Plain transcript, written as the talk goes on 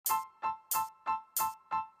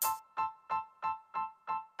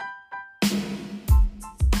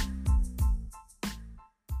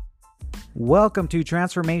Welcome to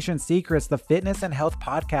Transformation Secrets, the fitness and health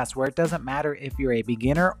podcast where it doesn't matter if you're a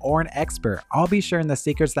beginner or an expert. I'll be sharing the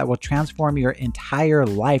secrets that will transform your entire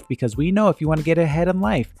life because we know if you want to get ahead in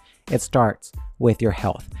life, it starts with your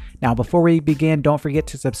health. Now, before we begin, don't forget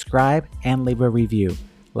to subscribe and leave a review.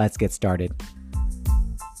 Let's get started.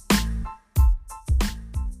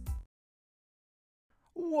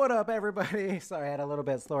 What up, everybody? Sorry, I had a little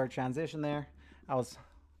bit slower transition there. I was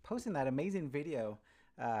posting that amazing video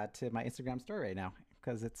to my Instagram story right now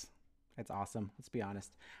because it's awesome. Let's be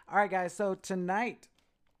honest. All right, guys. So tonight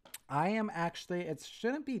I am actually, it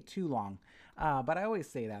shouldn't be too long, but I always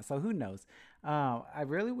say that. So who knows? I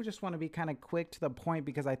really would just want to be kind of quick to the point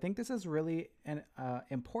because I think this is really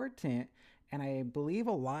important. And I believe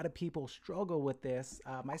a lot of people struggle with this,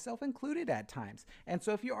 myself included at times. And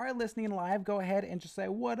so if you are listening live, go ahead and just say,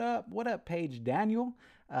 what up, Paige Daniel,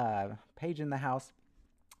 Paige in the house.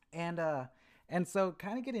 And so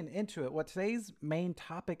kind of getting into it, what today's main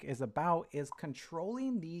topic is about is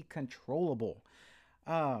controlling the controllable.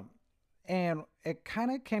 And it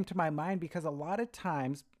kind of came to my mind because a lot of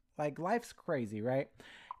times, like, life's crazy, right?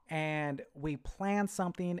 And we plan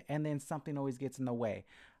something and then something always gets in the way.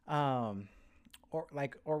 Or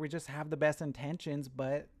we just have the best intentions,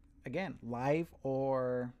 but again, life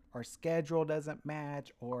or our schedule doesn't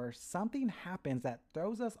match or something happens that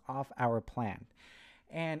throws us off our plan.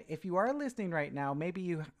 And if you are listening right now,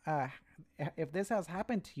 maybe if this has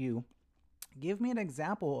happened to you, give me an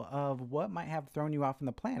example of what might have thrown you off in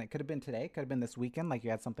the plan. It could have been today, could have been this weekend, like you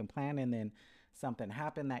had something planned and then something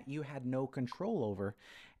happened that you had no control over.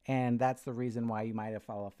 And that's the reason why you might have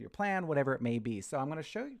fallen off your plan, whatever it may be. So I'm going to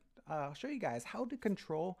show you guys how to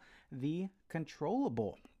control the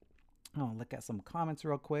controllable. Oh, look at some comments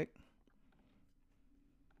real quick.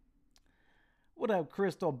 What up,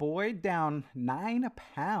 Crystal Boy? Down 9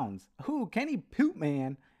 pounds. Ooh, Kenny Poop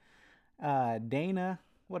Man. Dana.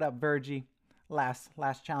 What up, Virgie? Last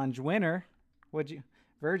challenge winner.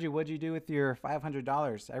 Virgie, what'd you do with your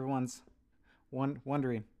 $500? Everyone's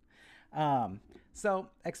wondering. So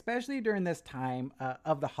especially during this time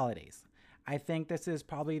of the holidays, I think this is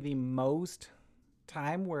probably the most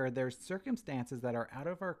time where there's circumstances that are out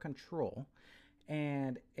of our control,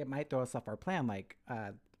 and it might throw us off our plan. Like,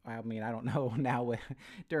 I don't know now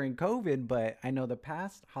during COVID, but I know the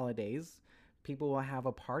past holidays, people will have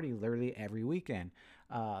a party literally every weekend.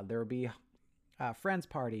 There will be friends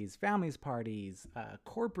parties, families parties,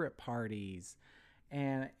 corporate parties,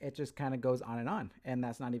 and it just kind of goes on and on. And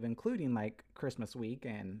that's not even including like Christmas week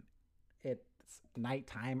and it's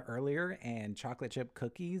nighttime earlier and chocolate chip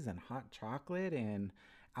cookies and hot chocolate and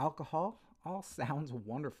alcohol. All sounds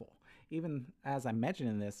wonderful. Even as I'm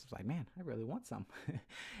mentioning this, it's like, man, I really want some.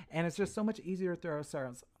 And it's just so much easier to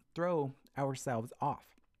throw ourselves off.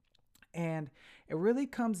 And it really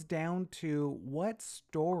comes down to what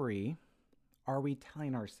story are we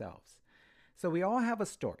telling ourselves? So we all have a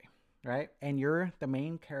story, right? And you're the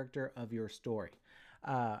main character of your story.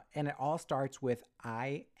 And it all starts with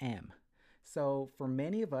I am. So for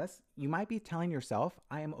many of us, you might be telling yourself,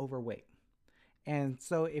 I am overweight. And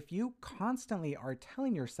so if you constantly are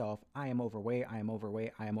telling yourself, I am overweight, I am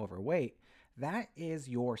overweight, I am overweight, that is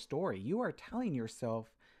your story. You are telling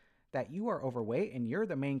yourself that you are overweight and you're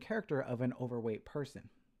the main character of an overweight person.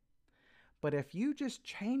 But if you just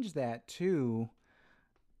change that to,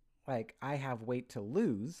 like, I have weight to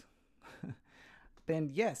lose, then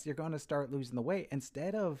yes, you're going to start losing the weight.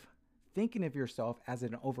 Instead of thinking of yourself as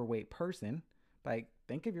an overweight person, like,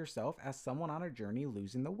 think of yourself as someone on a journey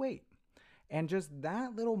losing the weight. And just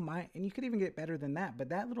that little mind, and you could even get better than that, but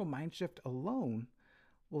that little mind shift alone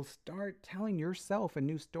will start telling yourself a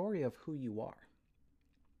new story of who you are.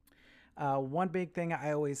 One big thing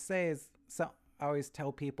I always say is, I always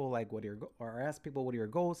tell people, like, or ask people, what are your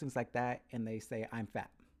goals, things like that, and they say, I'm fat.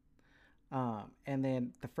 And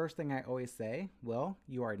then the first thing I always say, well,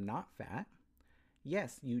 you are not fat.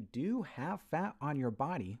 Yes, you do have fat on your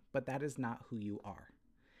body, but that is not who you are.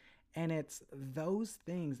 And it's those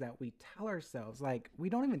things that we tell ourselves, like, we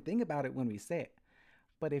don't even think about it when we say it.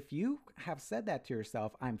 But if you have said that to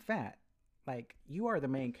yourself, I'm fat, like, you are the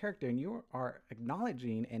main character and you are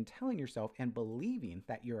acknowledging and telling yourself and believing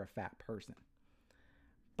that you're a fat person.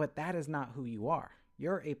 But that is not who you are.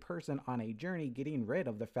 You're a person on a journey getting rid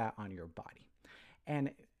of the fat on your body.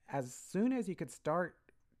 And as soon as you could start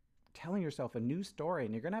telling yourself a new story,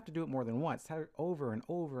 and you're going to have to do it more than once, tell it over and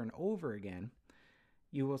over and over again,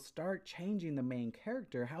 you will start changing the main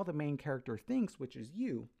character, how the main character thinks, which is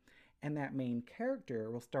you. And that main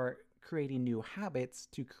character will start creating new habits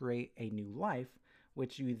to create a new life,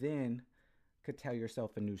 which you then could tell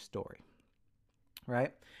yourself a new story,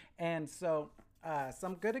 right? And so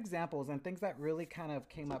Some good examples and things that really kind of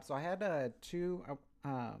came up. So I had two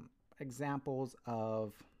examples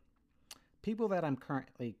of people that I'm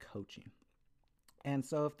currently coaching. And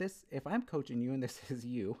so if I'm coaching you and this is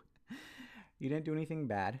you, you didn't do anything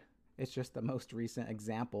bad. It's just the most recent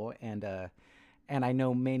example, and I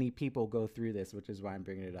know many people go through this, which is why I'm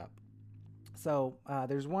bringing it up. So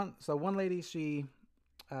there's one. So one lady, she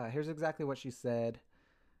here's exactly what she said.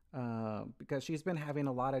 Because she's been having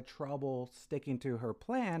a lot of trouble sticking to her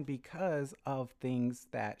plan because of things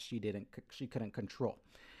that she couldn't control.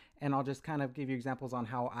 And I'll just kind of give you examples on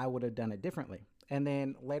how I would have done it differently. And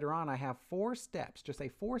then later on, I have 4 steps, just a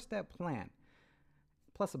 4 step plan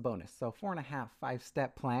plus a bonus. So 4.5, 5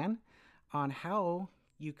 step plan on how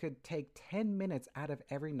you could take 10 minutes out of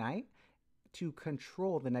every night to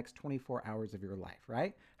control the next 24 hours of your life,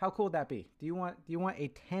 right? How cool would that be? Do you want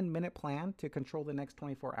a 10-minute plan to control the next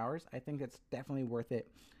 24 hours? I think it's definitely worth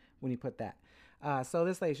it when you put that. So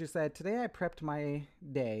this lady, she said, today I prepped my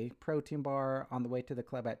day, protein bar on the way to the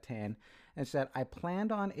club at 10, and said I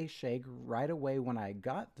planned on a shake right away when I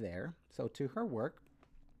got there, so to her work,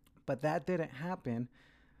 but that didn't happen.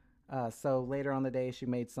 So later on the day, she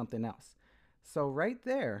made something else. So right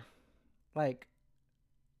there, like,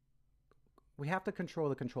 we have to control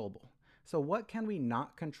the controllable. So, what can we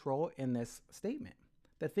not control in this statement?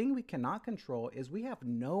 The thing we cannot control is we have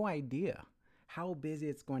no idea how busy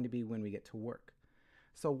it's going to be when we get to work.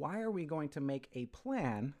 So, why are we going to make a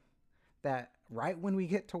plan that right when we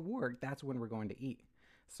get to work, that's when we're going to eat?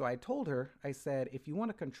 So, I told her, I said, if you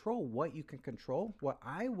want to control what you can control, what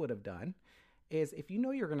I would have done is if you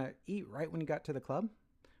know you're going to eat right when you got to the club,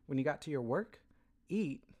 when you got to your work,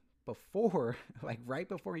 eat before, like right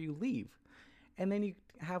before you leave, and then you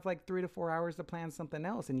have like 3 to 4 hours to plan something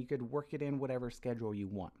else, and you could work it in whatever schedule you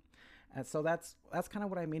want. And so that's kind of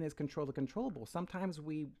what I mean is control the controllable. Sometimes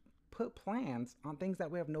we put plans on things that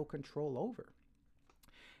we have no control over.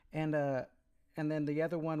 And and then the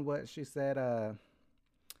other one, what she said,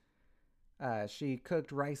 she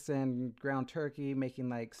cooked rice and ground turkey, making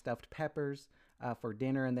like stuffed peppers for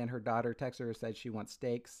dinner, and then her daughter texted her, said she wants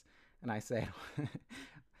steaks, and I said,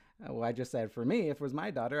 well, I just said for me, if it was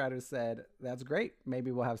my daughter, I'd have said, that's great.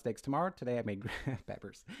 Maybe we'll have steaks tomorrow. Today I made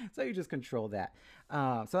peppers. So you just control that.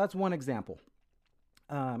 So that's one example.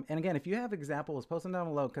 And again, if you have examples, post them down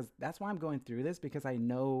below because that's why I'm going through this because I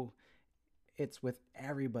know it's with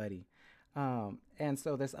everybody. And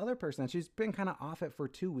so this other person, she's been kind of off it for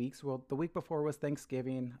 2 weeks. Well, the week before was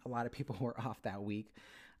Thanksgiving. A lot of people were off that week.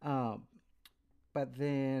 Um, but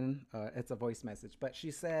then it's a voice message. But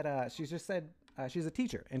she said, she just said, she's a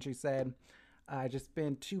teacher. And she said, I just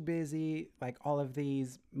been too busy. Like all of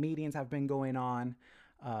these meetings have been going on,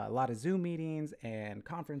 a lot of Zoom meetings and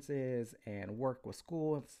conferences and work with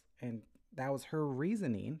schools. And that was her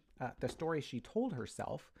reasoning, the story she told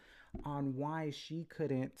herself on why she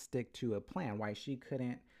couldn't stick to a plan, why she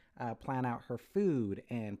couldn't plan out her food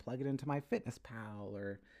and plug it into MyFitnessPal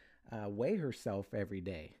or weigh herself every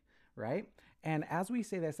day, right? And as we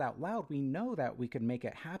say this out loud, we know that we could make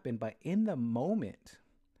it happen, but in the moment,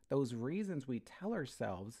 those reasons we tell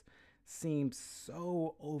ourselves seem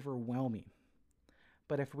so overwhelming.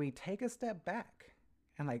 But if we take a step back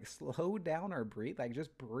and like slow down our breathe, like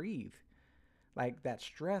just breathe, like that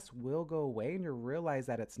stress will go away and you realize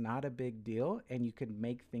that it's not a big deal and you can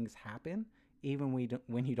make things happen even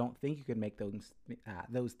when you don't think you can make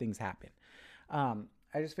those things happen.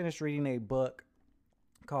 I just finished reading a book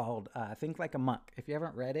called Think Like a Monk. If you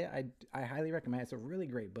haven't read it, I highly recommend it. It's a really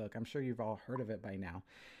great book. I'm sure you've all heard of it by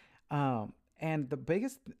now. And the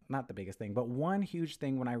biggest, not the biggest thing, but one huge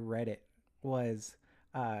thing when I read it was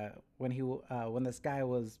when this guy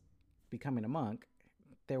was becoming a monk,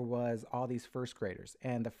 there was all these first graders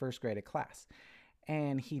and the first graded class.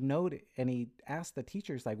 And he asked the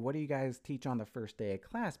teachers, like, what do you guys teach on the first day of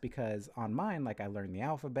class? Because on mine, like I learned the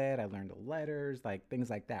alphabet, I learned the letters, like things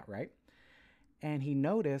like that, right? And he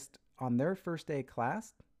noticed on their first day of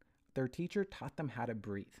class, their teacher taught them how to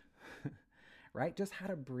breathe, right? Just how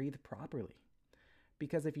to breathe properly.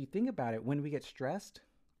 Because if you think about it, when we get stressed,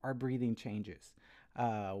 our breathing changes.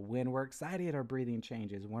 When we're excited, our breathing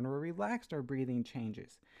changes. When we're relaxed, our breathing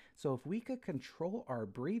changes. So if we could control our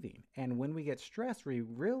breathing, and when we get stressed, we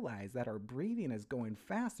realize that our breathing is going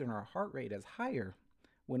faster and our heart rate is higher.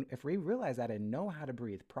 If we realize that and know how to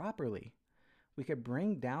breathe properly, we could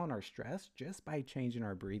bring down our stress just by changing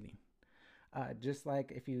our breathing. Just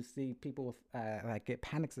like if you see people with, like get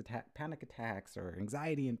panic attacks or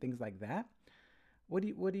anxiety and things like that, what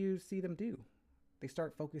do you see them do? They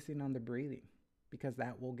start focusing on the breathing because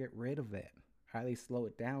that will get rid of it, or at least slow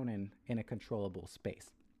it down in a controllable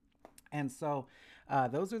space. And so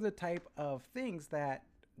those are the type of things that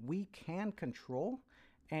we can control.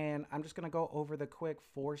 And I'm just going to go over the quick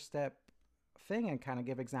 4 step thing and kind of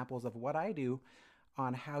give examples of what I do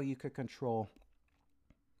on how you could control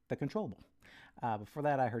the controllable. Before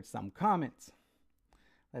that, I heard some comments.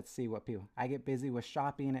 Let's see what people. I get busy with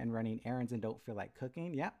shopping and running errands and don't feel like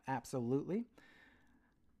cooking. Yep, absolutely.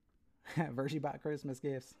 Virgie bought Christmas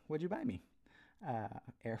gifts. What'd you buy me?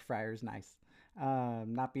 Air fryer's nice.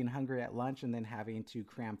 Not being hungry at lunch and then having to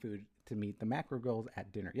cram food to meet the macro goals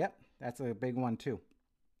at dinner. Yep, that's a big one too.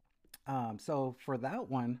 So for that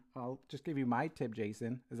one, I'll just give you my tip,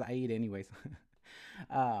 Jason, as I eat anyways.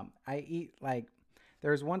 I eat like,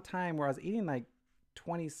 there was one time where I was eating like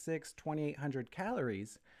 2,800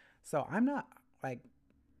 calories. So I'm not like,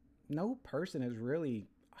 no person is really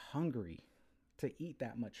hungry to eat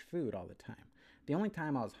that much food all the time. The only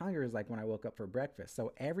time I was hungry is like when I woke up for breakfast.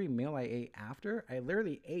 So every meal I ate after, I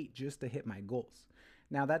literally ate just to hit my goals.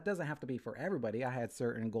 Now, that doesn't have to be for everybody. I had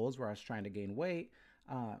certain goals where I was trying to gain weight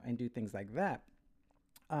and do things like that.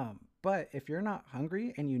 But if you're not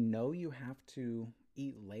hungry and you know you have to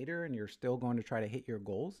eat later and you're still going to try to hit your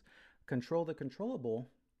goals, control the controllable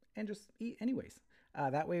and just eat anyways.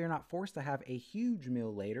 That way you're not forced to have a huge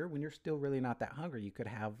meal later when you're still really not that hungry. You could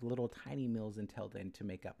have little tiny meals until then to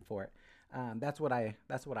make up for it. That's what I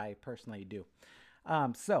personally do.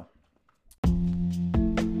 So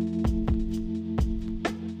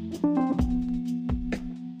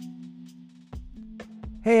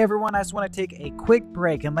hey everyone, I just want to take a quick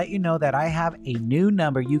break and let you know that I have a new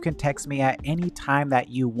number you can text me at any time that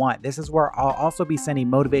you want. This is where I'll also be sending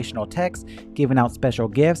motivational texts, giving out special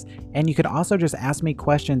gifts, and you can also just ask me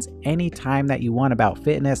questions anytime that you want about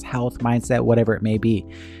fitness, health, mindset, whatever it may be.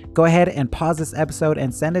 Go ahead and pause this episode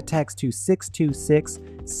and send a text to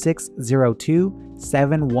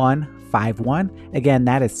 626-602-7151. Again,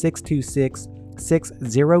 that is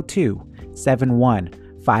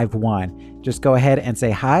 626-602-7151. Just go ahead and say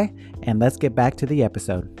hi, and let's get back to the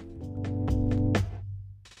episode.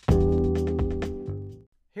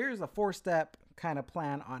 Here's a 4-step kind of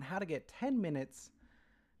plan on how to get 10 minutes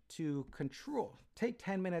to control. Take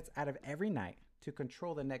 10 minutes out of every night to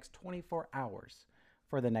control the next 24 hours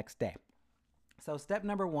for the next day. So step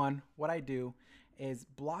number 1, what I do is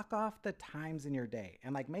block off the times in your day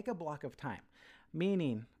and like make a block of time,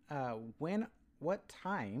 meaning what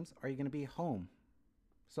times are you going to be home?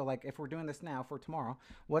 So like if we're doing this now for tomorrow,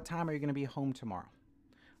 what time are you going to be home tomorrow?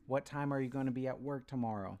 What time are you going to be at work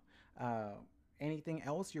tomorrow? Anything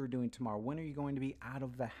else you're doing tomorrow? When are you going to be out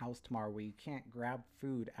of the house tomorrow where you can't grab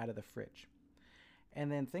food out of the fridge? And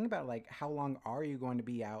then think about like how long are you going to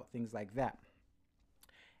be out, things like that.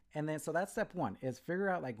 And then so that's step 1 is figure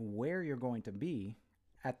out like where you're going to be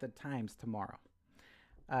at the times tomorrow.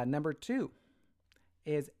 Number 2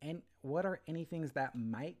 is what are any things that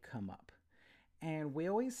might come up? And we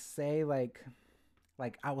always say like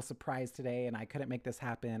I was surprised today and I couldn't make this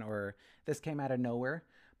happen, or this came out of nowhere.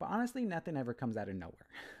 But honestly, nothing ever comes out of nowhere,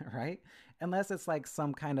 right? Unless it's like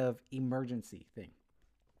some kind of emergency thing.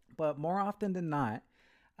 But more often than not,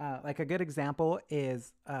 like a good example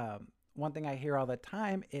is one thing I hear all the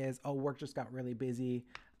time is, oh, work just got really busy.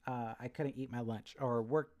 I couldn't eat my lunch, or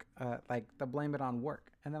work, like they blame it on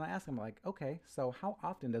work. And then I ask them like, okay, so how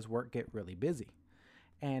often does work get really busy?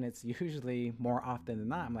 And it's usually more often than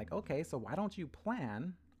not. I'm like, okay, so why don't you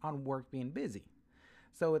plan on work being busy?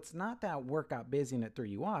 So it's not that work got busy and it threw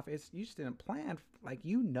you off. It's you just didn't plan. Like,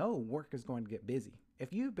 work is going to get busy.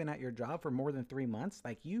 If you've been at your job for more than 3 months,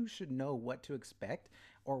 like you should know what to expect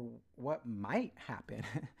or what might happen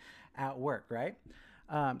at work, right?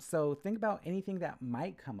 So think about anything that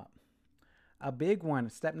might come up. A big one,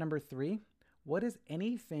 step number 3, what is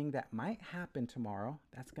anything that might happen tomorrow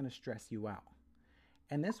that's going to stress you out?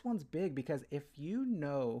 And this one's big because if you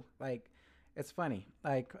know, like, it's funny.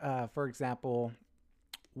 Like, for example,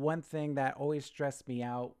 one thing that always stressed me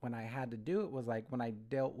out when I had to do it was like when I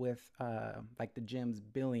dealt with like the gym's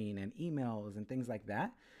billing and emails and things like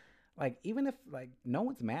that. Like, even if like no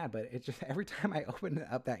one's mad, but it's just every time I open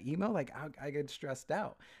up that email, like I get stressed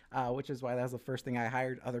out, which is why that was the first thing I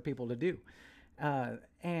hired other people to do.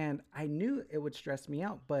 And I knew it would stress me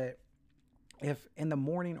out, but if in the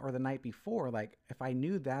morning or the night before, like if I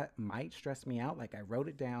knew that might stress me out, like I wrote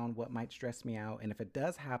it down, what might stress me out. And if it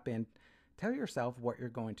does happen, tell yourself what you're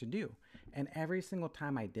going to do. And every single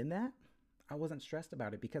time I did that, I wasn't stressed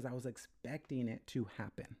about it because I was expecting it to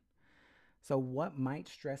happen. So what might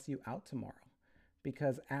stress you out tomorrow?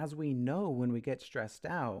 Because as we know, when we get stressed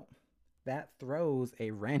out, that throws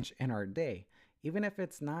a wrench in our day. Even if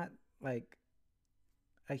it's not like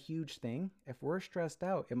a huge thing. If we're stressed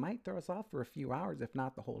out, it might throw us off for a few hours, if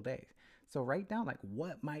not the whole day. So write down like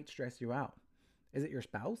what might stress you out. Is it your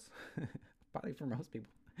spouse? Probably for most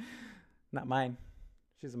people. Not mine.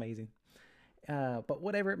 She's amazing. But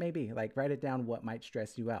whatever it may be, like write it down what might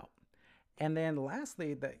stress you out. And then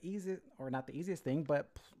lastly, the easiest, or not the easiest thing, but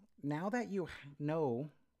now that you know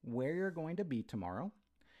where you're going to be tomorrow,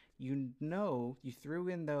 you know you threw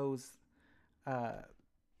in those uh,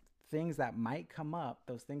 things that might come up,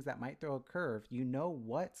 those things that might throw a curve, you know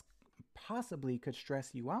what's possibly could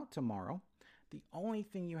stress you out tomorrow. The only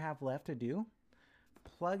thing you have left to do,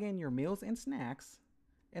 plug in your meals and snacks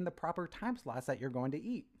in the proper time slots that you're going to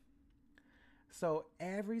eat. So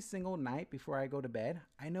every single night before I go to bed,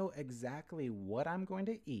 I know exactly what I'm going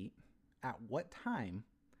to eat at what time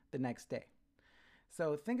the next day.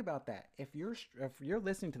 So think about that. If you're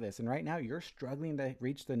listening to this and right now you're struggling to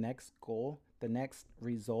reach the next goal, the next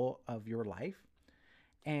result of your life,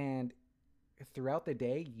 and throughout the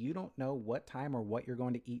day you don't know what time or what you're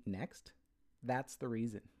going to eat next, that's the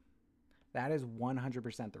reason. That is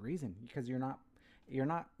 100% the reason because you're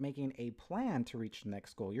not making a plan to reach the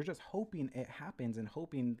next goal. You're just hoping it happens and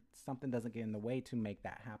hoping something doesn't get in the way to make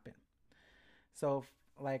that happen. So,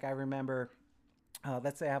 like I remember,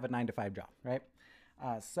 let's say I have a 9 to 5 job, right?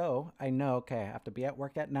 So I know, okay, I have to be at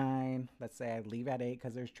work at 9. Let's say I leave at 8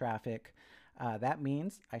 because there's traffic. That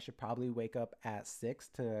means I should probably wake up at 6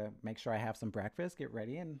 to make sure I have some breakfast, get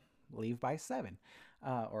ready, and leave by 7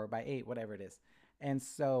 or by 8, whatever it is. And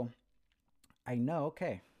so I know,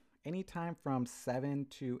 okay, anytime from 7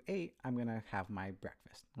 to 8, I'm going to have my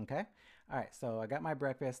breakfast. Okay. All right. So I got my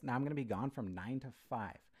breakfast. Now I'm going to be gone from 9 to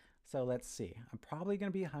 5. So let's see. I'm probably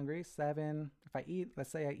going to be hungry 7. If I eat,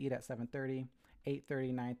 let's say I eat at 7:30,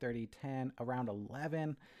 8:30, 9:30, 10, around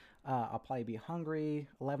 11. I'll probably be hungry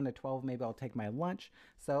 11 to 12. Maybe I'll take my lunch.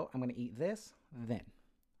 So I'm going to eat this then,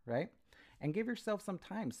 right? And give yourself some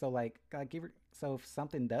time. So like, so if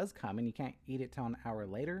something does come and you can't eat it till an hour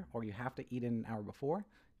later, or you have to eat it an hour before,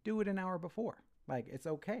 do it an hour before. Like it's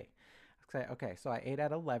okay. Say, okay, so I ate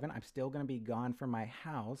at 11. I'm still going to be gone from my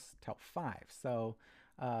house till 5. So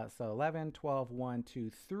 11, 12, 1,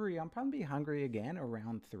 2, 3. I'm probably be hungry again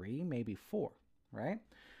around 3, maybe 4, right?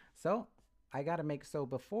 So I got to make so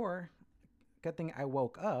before. Good thing I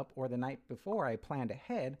woke up, or the night before I planned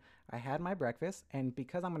ahead. I had my breakfast, and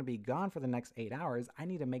because I'm going to be gone for the next 8 hours, I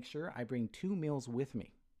need to make sure I bring 2 meals with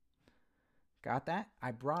me. Got that?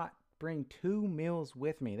 Bring 2 meals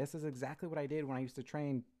with me. This is exactly what I did when I used to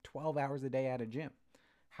train 12 hours a day at a gym.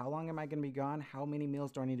 How long am I going to be gone? How many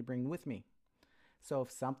meals do I need to bring with me? So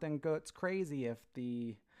if something gets crazy, if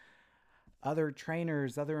the other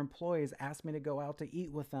trainers, other employees ask me to go out to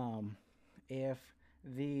eat with them, if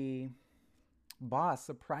the boss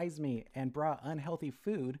surprised me and brought unhealthy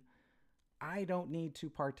food, I don't need to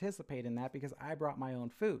participate in that because I brought my own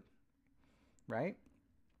food, right?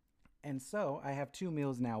 And so I have 2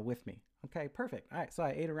 meals now with me. Okay, perfect. All right, so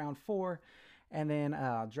I ate around 4, and then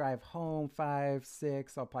I'll drive home 5,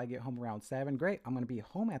 6. I'll probably get home around 7. Great, I'm going to be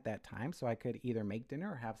home at that time, so I could either make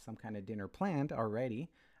dinner or have some kind of dinner planned already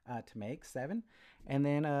to make 7, and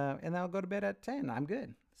then I'll go to bed at 10. I'm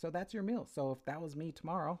good. So that's your meal. So if that was me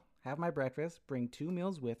tomorrow, have my breakfast, bring 2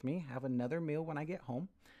 meals with me, have another meal when I get home.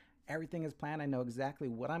 Everything is planned. I know exactly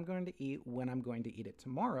what I'm going to eat, when I'm going to eat it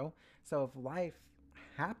tomorrow. So if life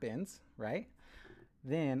happens, right,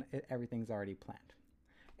 then everything's already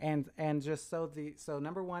planned. And just so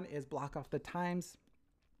number one is block off the times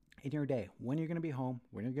in your day when you're going to be home,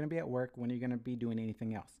 when you're going to be at work, when you're going to be doing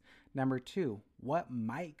anything else. Number two, what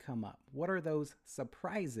might come up? What are those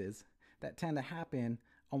surprises that tend to happen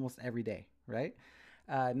almost every day, right?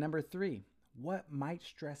 Number three, what might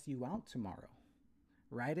stress you out tomorrow?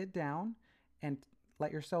 Write it down and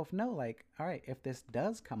let yourself know, like, all right, if this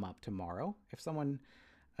does come up tomorrow,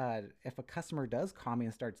 if a customer does call me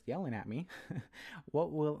and starts yelling at me,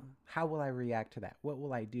 how will I react to that? What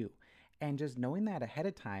will I do? And just knowing that ahead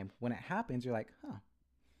of time, when it happens, you're like, huh,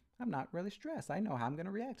 I'm not really stressed. I know how I'm going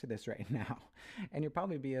to react to this right now. And you'll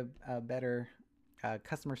probably be a better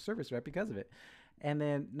customer service rep because of it. And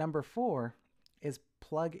then number four is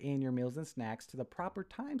plug in your meals and snacks to the proper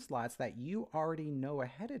time slots that you already know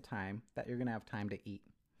ahead of time that you're going to have time to eat.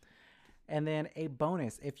 And then a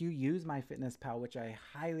bonus, if you use MyFitnessPal, which I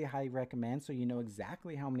highly, highly recommend, so you know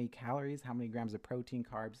exactly how many calories, how many grams of protein,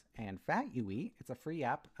 carbs, and fat you eat. It's a free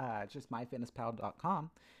app. It's just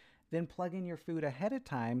myfitnesspal.com. Then plug in your food ahead of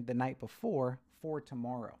time the night before for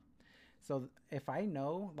tomorrow. So if I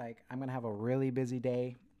know, like, I'm going to have a really busy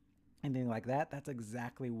day, anything like that, that's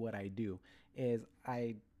exactly what I do, is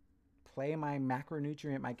I play my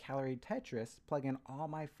macronutrient, my calorie Tetris, plug in all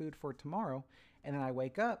my food for tomorrow, and then I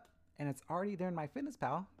wake up and it's already there in my Fitness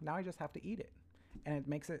Pal. Now I just have to eat it. And it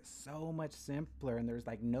makes it so much simpler, and there's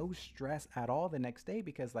like no stress at all the next day,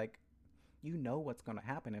 because like you know what's going to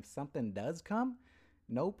happen. If something does come,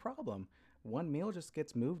 no problem. One meal just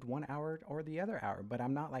gets moved 1 hour or the other hour, but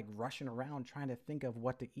I'm not like rushing around trying to think of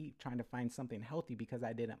what to eat, trying to find something healthy because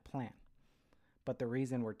I didn't plan. But the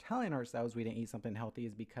reason we're telling ourselves we didn't eat something healthy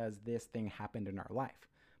is because this thing happened in our life.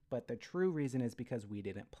 But the true reason is because we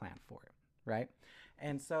didn't plan for it, right?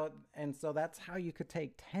 And so that's how you could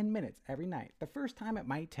take 10 minutes every night. The first time it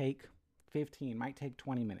might take 15, might take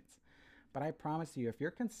 20 minutes. But I promise you, if you're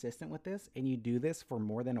consistent with this and you do this for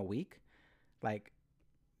more than a week, like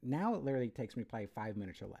now it literally takes me probably 5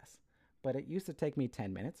 minutes or less. But it used to take me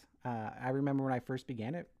 10 minutes. I remember when I first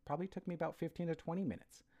began, it probably took me about 15 to 20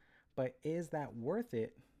 minutes. But is that worth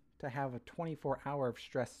it to have a 24-hour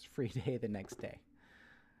stress-free day the next day?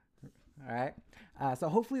 All right. So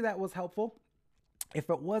hopefully that was helpful. If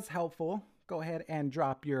it was helpful, go ahead and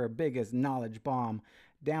drop your biggest knowledge bomb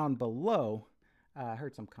down below. I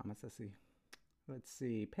heard some comments. Let's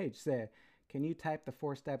see. Paige said, can you type the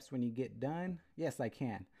 4 steps when you get done? Yes, I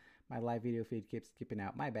can. My live video feed keeps skipping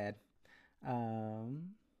out. My bad.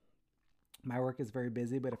 My work is very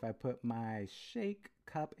busy, but if I put my shake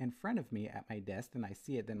cup in front of me at my desk and I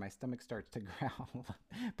see it, then my stomach starts to growl.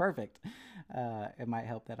 Perfect. It might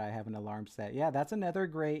help that I have an alarm set. Yeah, that's another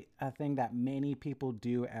great thing that many people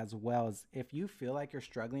do as well. Is if you feel like you're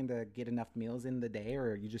struggling to get enough meals in the day,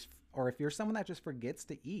 or if you're someone that just forgets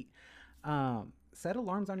to eat, set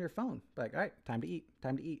alarms on your phone. Like, all right, time to eat,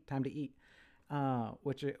 time to eat, time to eat,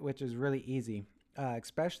 which is really easy.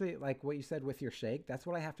 Especially like what you said with your shake. That's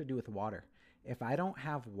what I have to do with water. If I don't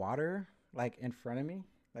have water like in front of me,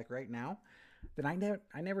 like right now, then I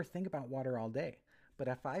never think about water all day. But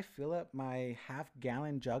if I fill up my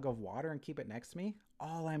half-gallon jug of water and keep it next to me,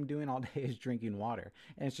 all I'm doing all day is drinking water.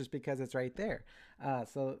 And it's just because it's right there.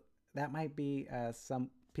 So that might be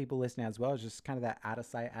some people listening as well. It's just kind of that out of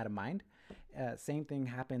sight, out of mind. Same thing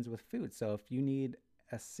happens with food. So if you need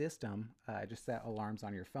a system, just set alarms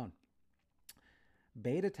on your phone.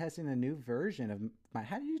 Beta testing a new version of my,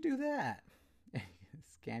 how do you do that?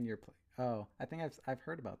 Scan your plate. Oh, I think I've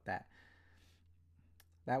heard about that.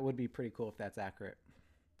 That would be pretty cool if that's accurate.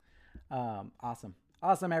 Awesome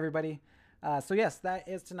everybody. So yes, that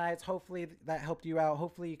is tonight's. Hopefully that helped you out.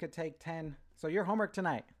 Hopefully you could take 10. So your homework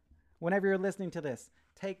tonight, whenever you're listening to this,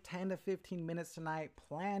 take 10 to 15 minutes tonight,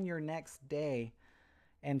 plan your next day,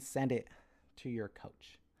 and send it to your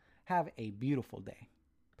coach. Have a beautiful day.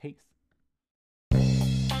 Peace.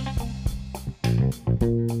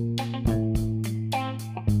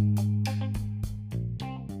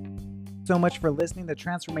 So much for listening to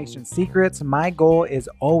Transformation Secrets. My goal is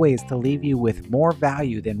always to leave you with more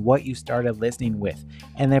value than what you started listening with.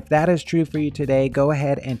 And if that is true for you today, go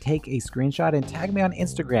ahead and take a screenshot and tag me on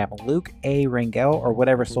Instagram, Luke A. Rangel, or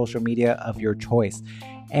whatever social media of your choice.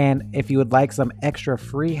 And if you would like some extra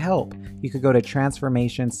free help, you could go to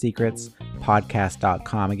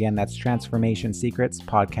transformationsecretspodcast.com. Again, that's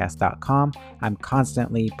transformationsecretspodcast.com. I'm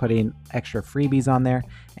constantly putting extra freebies on there.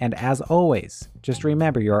 And as always, just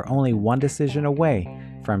remember, you are only one decision away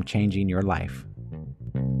from changing your life.